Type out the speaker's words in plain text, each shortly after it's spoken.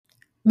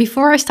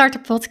Before I start the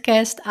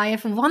podcast, I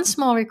have one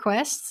small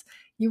request.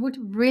 You would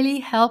really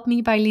help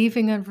me by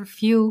leaving a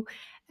review.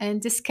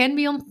 And this can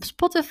be on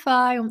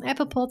Spotify, on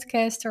Apple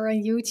Podcast, or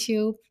on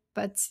YouTube.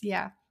 But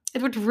yeah,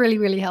 it would really,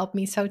 really help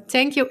me. So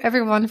thank you,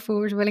 everyone,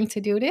 who is willing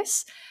to do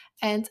this.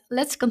 And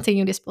let's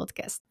continue this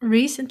podcast.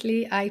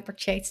 Recently, I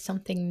purchased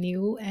something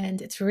new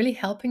and it's really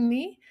helping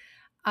me.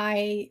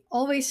 I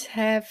always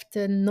have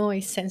the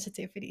noise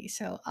sensitivity.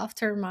 So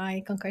after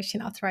my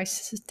concussion, after I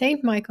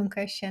sustained my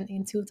concussion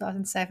in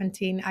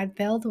 2017, I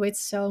dealt with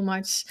so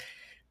much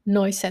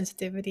noise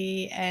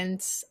sensitivity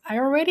and I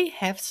already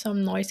have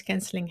some noise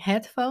canceling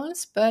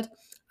headphones, but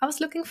I was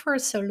looking for a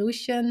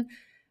solution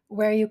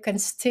where you can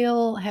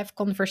still have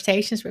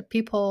conversations with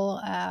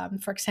people.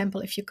 For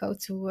example, if you go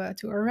to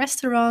a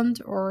restaurant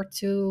or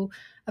to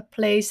a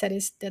place that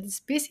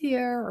is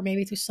busier, or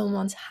maybe to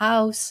someone's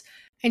house,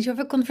 and you have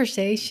a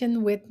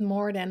conversation with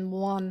more than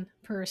one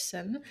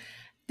person,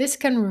 this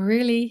can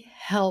really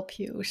help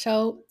you.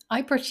 So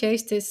I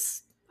purchased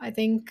this, I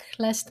think,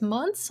 last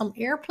month, some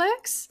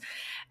earplugs.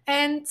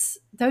 And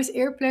those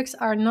earplugs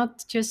are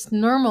not just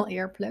normal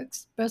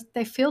earplugs, but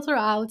they filter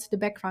out the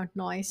background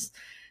noise.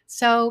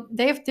 So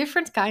they have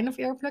different kind of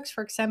earplugs.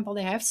 For example,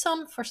 they have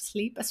some for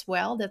sleep as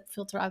well that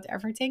filter out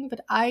everything.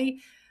 But I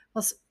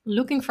was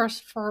looking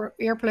for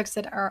earplugs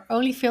that are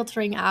only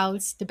filtering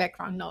out the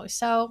background noise.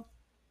 So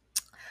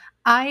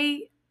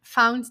I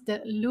found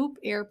the Loop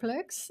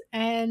earplugs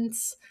and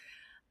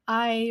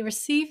I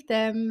received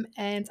them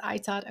and I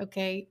thought,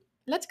 okay,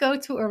 let's go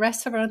to a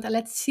restaurant and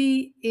let's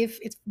see if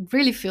it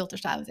really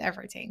filters out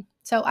everything.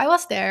 So I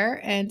was there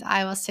and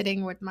I was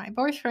sitting with my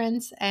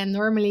boyfriend, and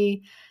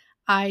normally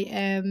I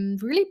am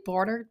really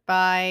bothered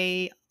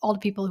by all the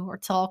people who are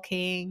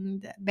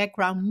talking, the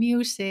background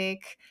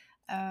music,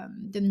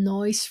 the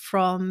noise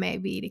from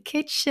maybe the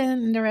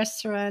kitchen in the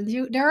restaurant.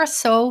 There are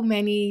so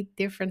many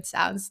different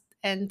sounds,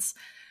 and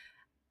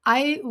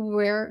I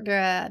wear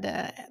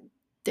the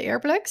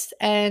earplugs,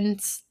 and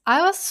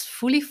I was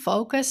fully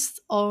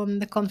focused on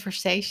the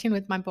conversation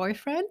with my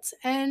boyfriend.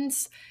 And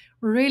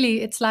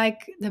really, it's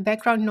like the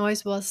background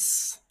noise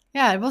was,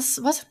 yeah, it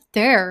wasn't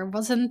there,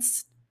 wasn't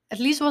at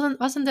least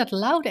wasn't that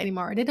loud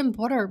anymore. It didn't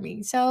bother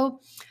me,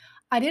 so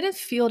I didn't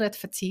feel that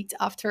fatigued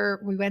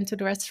after we went to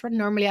the restaurant.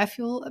 Normally, I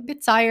feel a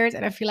bit tired,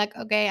 and I feel like,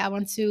 okay, I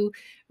want to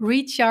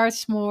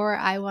recharge more.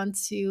 I want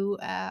to,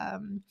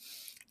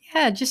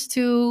 yeah, just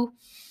to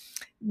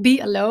be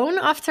alone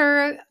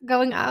after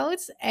going out.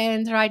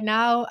 And right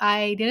now,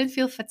 I didn't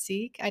feel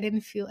fatigue. I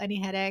didn't feel any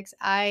headaches.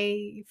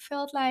 I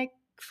felt like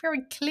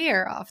very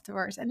clear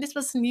afterwards. And this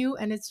was new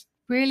and it's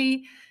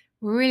really,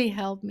 really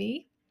helped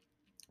me.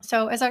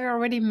 So, as I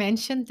already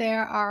mentioned,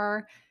 there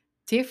are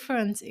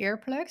different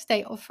earplugs.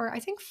 They offer, I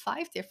think,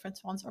 five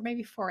different ones, or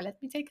maybe four.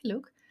 Let me take a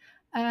look.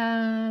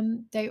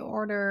 They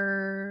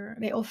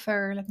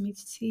offer, let me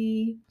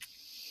see.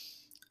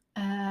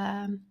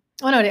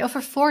 Oh no, they offer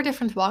four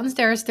different ones.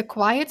 There's the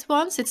quiet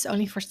ones. It's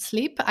only for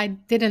sleep. I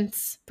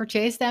didn't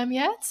purchase them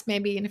yet.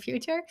 Maybe in the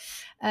future.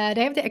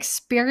 They have the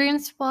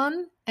experience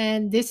one,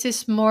 and this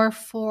is more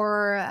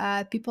for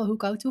people who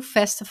go to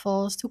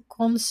festivals, to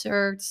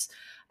concerts,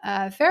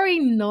 very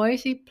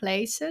noisy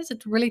places.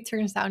 It really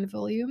turns down the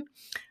volume.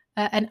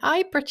 And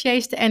I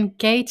purchased the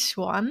Engage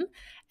one.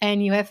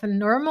 And you have a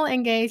normal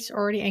Engage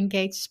or the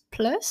Engage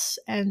Plus.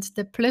 And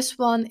the Plus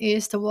one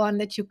is the one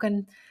that you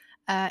can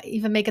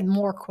even make it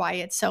more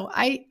quiet. So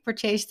I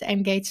purchased the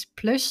Engage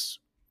Plus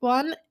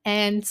one.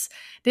 And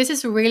this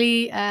is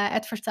really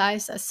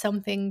advertised as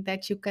something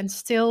that you can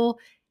still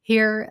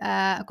hear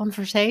a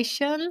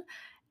conversation.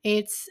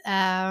 It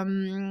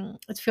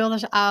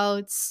filters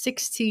out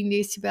 16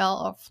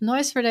 decibel of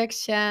noise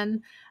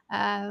reduction.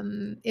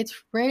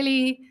 It's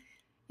really,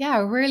 yeah,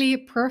 really a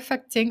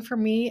perfect thing for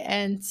me,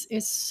 and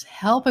it's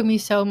helping me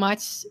so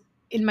much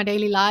in my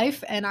daily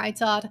life. And I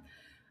thought,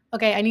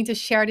 okay, I need to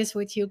share this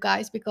with you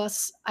guys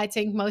because I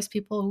think most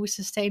people who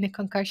sustain a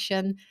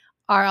concussion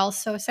are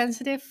also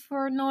sensitive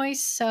for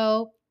noise.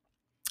 So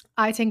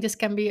I think this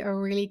can be a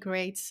really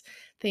great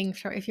thing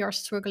for if you're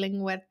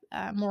struggling with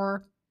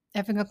more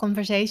having a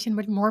conversation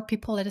with more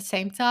people at the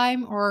same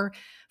time. Or,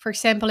 for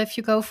example, if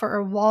you go for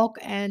a walk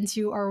and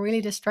you are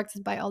really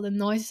distracted by all the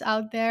noises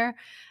out there,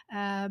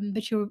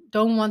 but you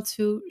don't want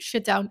to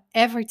shut down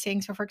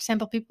everything. So, for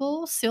example,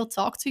 people still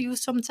talk to you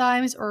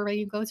sometimes, or when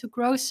you go to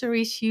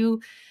groceries, you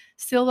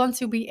still want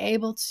to be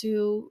able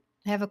to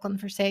have a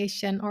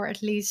conversation or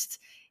at least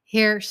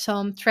hear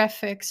some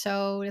traffic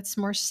so it's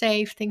more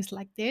safe, things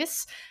like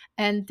this.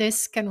 And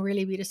this can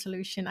really be the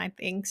solution, I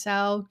think.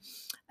 So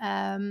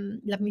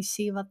let me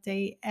see what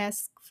they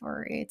ask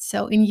for it.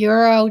 So in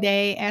euro,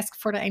 they ask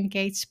for the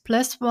Engage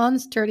Plus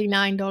ones,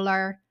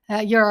 $39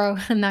 euro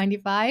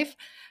 95.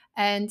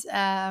 And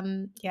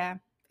yeah,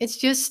 it's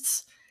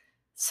just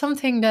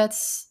something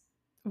that's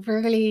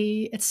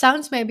really, it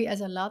sounds maybe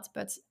as a lot,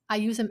 but I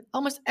use them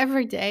almost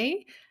every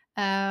day.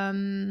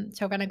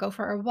 So when I go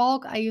for a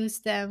walk, I use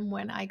them.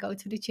 When I go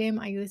to the gym,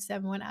 I use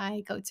them. When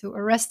I go to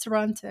a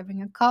restaurant,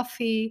 having a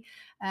coffee,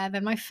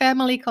 when my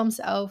family comes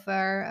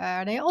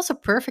over, they're also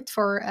perfect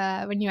for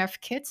when you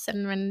have kids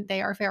and when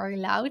they are very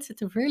loud.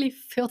 It really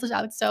filters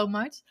out so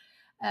much.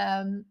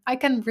 I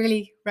can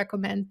really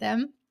recommend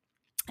them.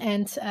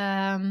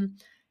 And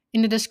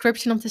in the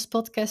description of this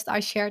podcast, I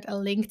shared a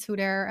link to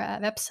their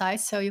website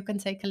so you can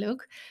take a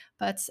look.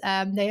 But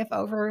they have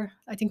over,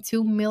 I think,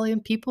 2 million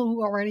people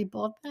who already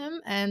bought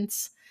them. And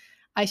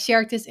I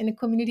shared this in the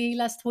community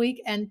last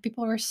week, and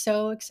people were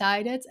so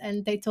excited.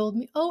 And they told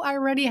me, "Oh, I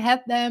already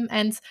had them."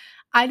 And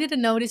I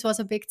didn't know this was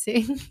a big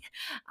thing.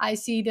 I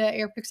see the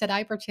earplugs that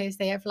I purchased,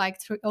 they have like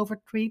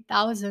over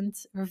 3,000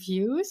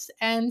 reviews.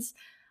 And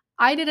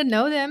I didn't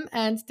know them,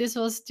 and this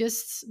was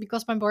just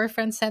because my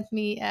boyfriend sent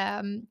me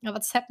a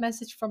WhatsApp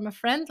message from a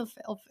friend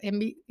of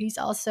him. He's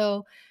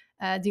also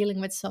dealing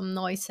with some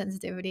noise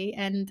sensitivity,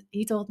 and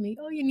he told me,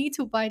 "Oh, you need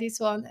to buy this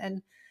one."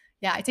 And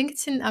yeah, I think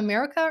it's in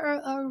America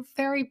a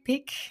very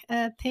big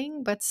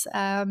thing, but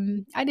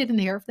I didn't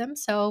hear of them,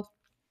 so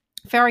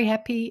very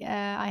happy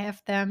I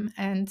have them.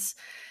 And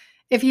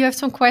if you have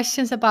some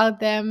questions about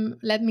them,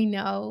 let me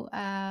know.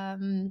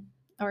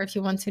 Or if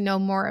you want to know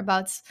more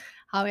about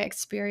how I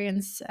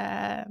experience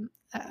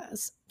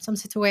some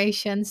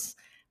situations,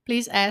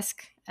 please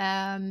ask.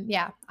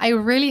 Yeah, I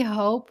really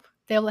hope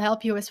they will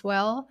help you as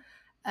well.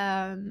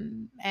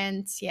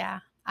 And yeah,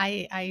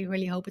 I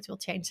really hope it will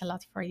change a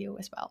lot for you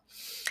as well.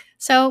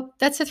 So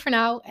that's it for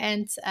now.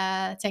 And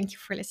thank you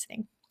for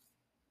listening.